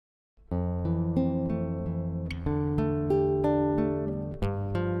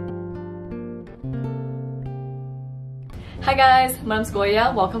Hi guys, my name's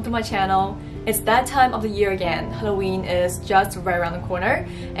Gloria. Welcome to my channel. It's that time of the year again. Halloween is just right around the corner,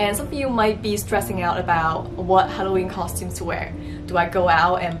 and some of you might be stressing out about what Halloween costumes to wear. Do I go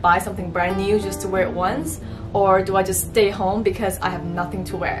out and buy something brand new just to wear it once? Or do I just stay home because I have nothing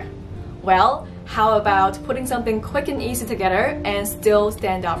to wear? Well, how about putting something quick and easy together and still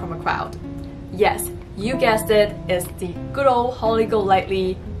stand out from a crowd? Yes, you guessed it, it's the good old Holly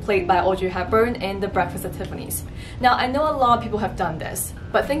Golightly, played by Audrey Hepburn in The Breakfast at Tiffany's. Now, I know a lot of people have done this,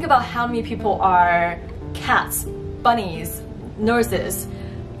 but think about how many people are cats, bunnies, nurses,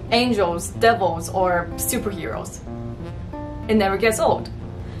 angels, devils, or superheroes. It never gets old.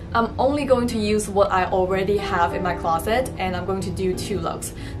 I'm only going to use what I already have in my closet, and I'm going to do two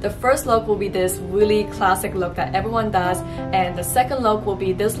looks. The first look will be this really classic look that everyone does, and the second look will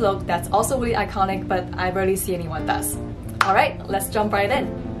be this look that's also really iconic, but I rarely see anyone does. Alright, let's jump right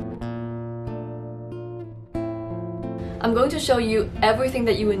in. I'm going to show you everything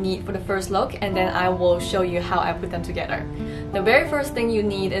that you would need for the first look, and then I will show you how I put them together. The very first thing you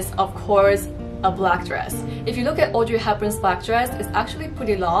need is, of course, a black dress. If you look at Audrey Hepburn's black dress, it's actually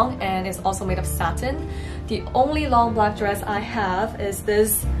pretty long and it's also made of satin. The only long black dress I have is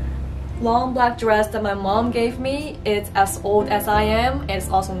this long black dress that my mom gave me. It's as old as I am. It's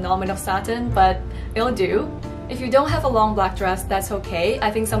also not made of satin, but it'll do. If you don't have a long black dress, that's okay. I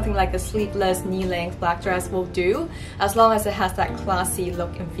think something like a sleeveless knee-length black dress will do, as long as it has that classy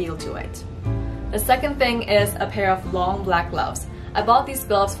look and feel to it. The second thing is a pair of long black gloves. I bought these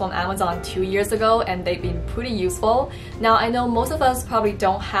gloves from Amazon 2 years ago and they've been pretty useful. Now, I know most of us probably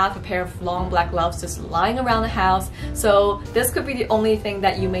don't have a pair of long black gloves just lying around the house, so this could be the only thing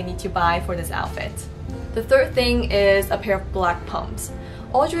that you may need to buy for this outfit. The third thing is a pair of black pumps.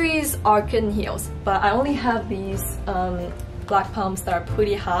 Audrey's are kitten heels, but I only have these black pumps that are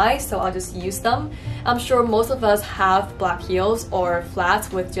pretty high, so I'll just use them. I'm sure most of us have black heels or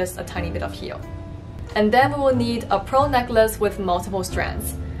flats with just a tiny bit of heel. And then we will need a pearl necklace with multiple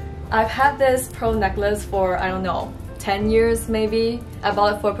strands. I've had this pearl necklace for, I don't know, 10 years maybe. I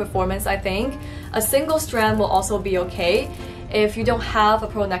bought it for a performance, I think. A single strand will also be okay. If you don't have a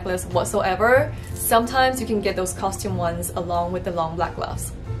pearl necklace whatsoever, sometimes you can get those costume ones along with the long black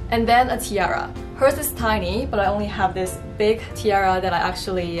gloves. And then a tiara. Hers is tiny, but I only have this big tiara that I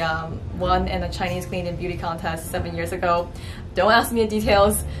actually won in a Chinese clean and beauty contest 7 years ago. Don't ask me the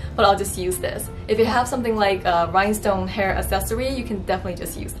details, but I'll just use this. If you have something like a rhinestone hair accessory, you can definitely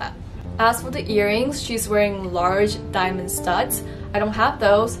just use that. As for the earrings, she's wearing large diamond studs. I don't have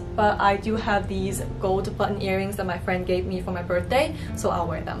those, but I do have these gold button earrings that my friend gave me for my birthday, so I'll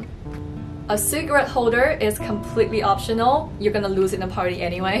wear them. A cigarette holder is completely optional. You're gonna lose it in a party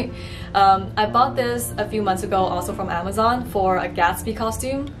anyway. I bought this a few months ago also from Amazon for a Gatsby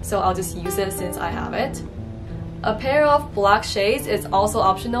costume, so I'll just use it since I have it. A pair of black shades is also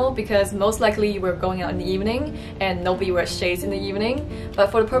optional because most likely we're going out in the evening and nobody wears shades in the evening,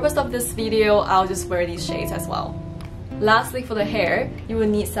 but for the purpose of this video, I'll just wear these shades as well. Lastly, for the hair, you will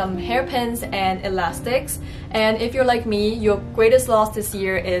need some hairpins and elastics, and if you're like me, your greatest loss this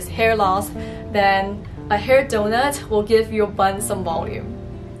year is hair loss, then a hair donut will give your bun some volume.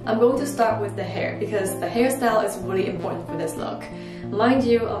 I'm going to start with the hair because the hairstyle is really important for this look. Mind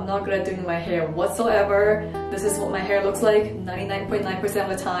you, I'm not good at doing my hair whatsoever. This is what my hair looks like 99.9%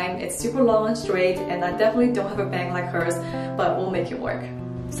 of the time. It's super long and straight, and I definitely don't have a bang like hers, but we'll make it work.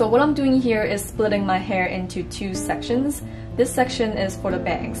 So what I'm doing here is splitting my hair into two sections. This section is for the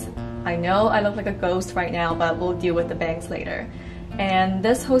bangs. I know I look like a ghost right now, but we'll deal with the bangs later. And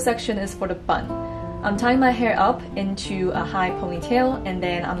this whole section is for the bun. I'm tying my hair up into a high ponytail, and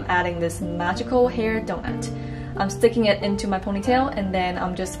then I'm adding this magical hair donut. I'm sticking it into my ponytail, and then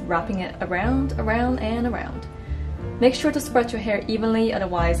I'm just wrapping it around, around, and around. Make sure to spread your hair evenly,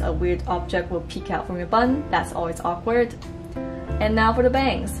 otherwise a weird object will peek out from your bun. That's always awkward. And now for the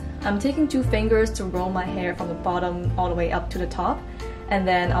bangs. I'm taking 2 fingers to roll my hair from the bottom all the way up to the top, and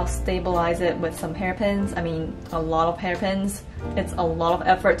then I'll stabilize it with some hairpins. I mean, a lot of hairpins. It's a lot of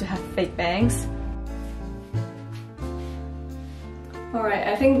effort to have fake bangs. Alright,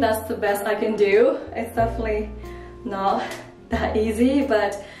 I think that's the best I can do. It's definitely not that easy,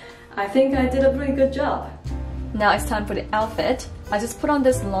 but I think I did a pretty good job. Now it's time for the outfit. I just put on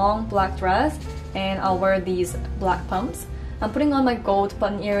this long black dress and I'll wear these black pumps. I'm putting on my gold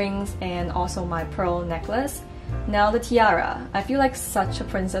button earrings and also my pearl necklace. Now the tiara. I feel like such a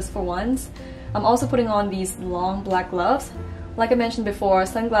princess for once. I'm also putting on these long black gloves. Like I mentioned before,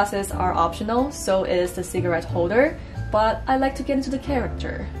 sunglasses are optional, so is the cigarette holder, but I like to get into the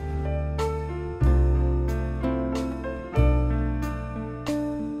character.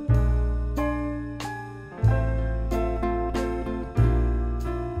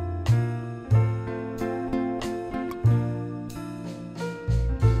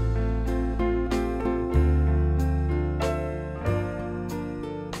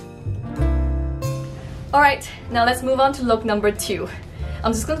 Alright, now let's move on to look number 2.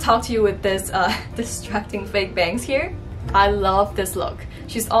 I'm just gonna talk to you with this distracting fake bangs here. I love this look.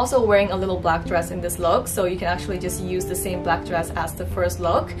 She's also wearing a little black dress in this look, so you can actually just use the same black dress as the first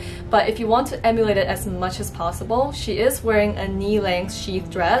look. But if you want to emulate it as much as possible, she is wearing a knee-length sheath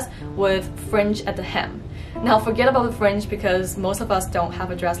dress with fringe at the hem. Now forget about the fringe because most of us don't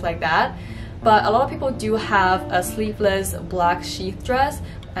have a dress like that, but a lot of people do have a sleeveless black sheath dress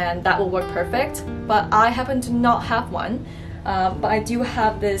and that will work perfect, but I happen to not have one. But I do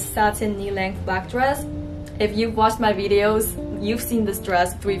have this satin knee-length black dress. If you've watched my videos, you've seen this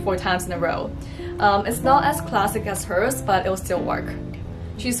dress 3-4 times in a row. It's not as classic as hers, but it'll still work.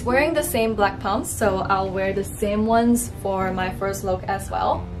 She's wearing the same black pumps, so I'll wear the same ones for my first look as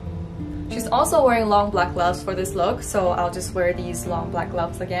well. She's also wearing long black gloves for this look, so I'll just wear these long black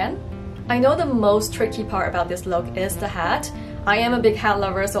gloves again. I know the most tricky part about this look is the hat. I am a big hat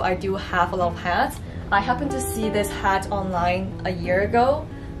lover, so I do have a lot of hats. I happened to see this hat online a year ago,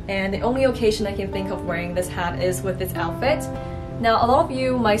 and the only occasion I can think of wearing this hat is with this outfit. Now, a lot of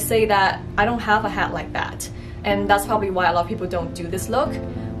you might say that I don't have a hat like that, and that's probably why a lot of people don't do this look.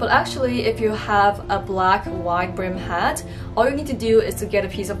 But actually, if you have a black wide brim hat, all you need to do is to get a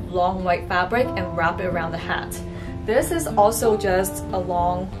piece of long white fabric and wrap it around the hat. This is also just a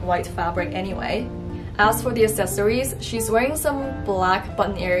long white fabric anyway. As for the accessories, she's wearing some black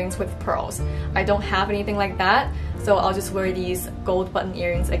button earrings with pearls. I don't have anything like that, so I'll just wear these gold button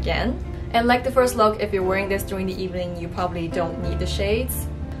earrings again. And like the first look, if you're wearing this during the evening, you probably don't need the shades.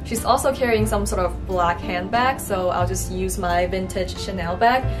 She's also carrying some sort of black handbag, so I'll just use my vintage Chanel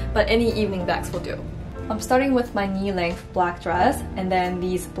bag, but any evening bags will do. I'm starting with my knee-length black dress, and then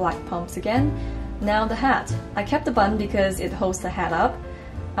these black pumps again. Now the hat. I kept the bun because it holds the hat up.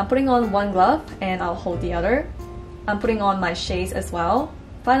 I'm putting on one glove, and I'll hold the other. I'm putting on my shades as well.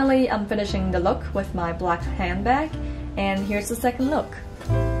 Finally, I'm finishing the look with my black handbag, and here's the second look.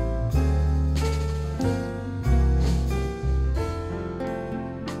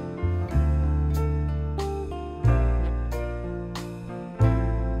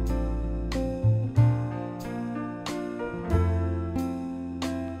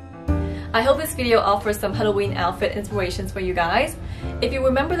 I hope this video offers some Halloween outfit inspirations for you guys. If you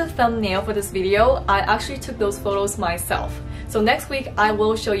remember the thumbnail for this video, I actually took those photos myself. So next week, I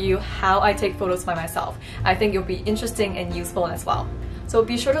will show you how I take photos by myself. I think it'll be interesting and useful as well. So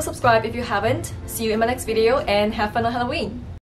be sure to subscribe if you haven't. See you in my next video and have fun on Halloween!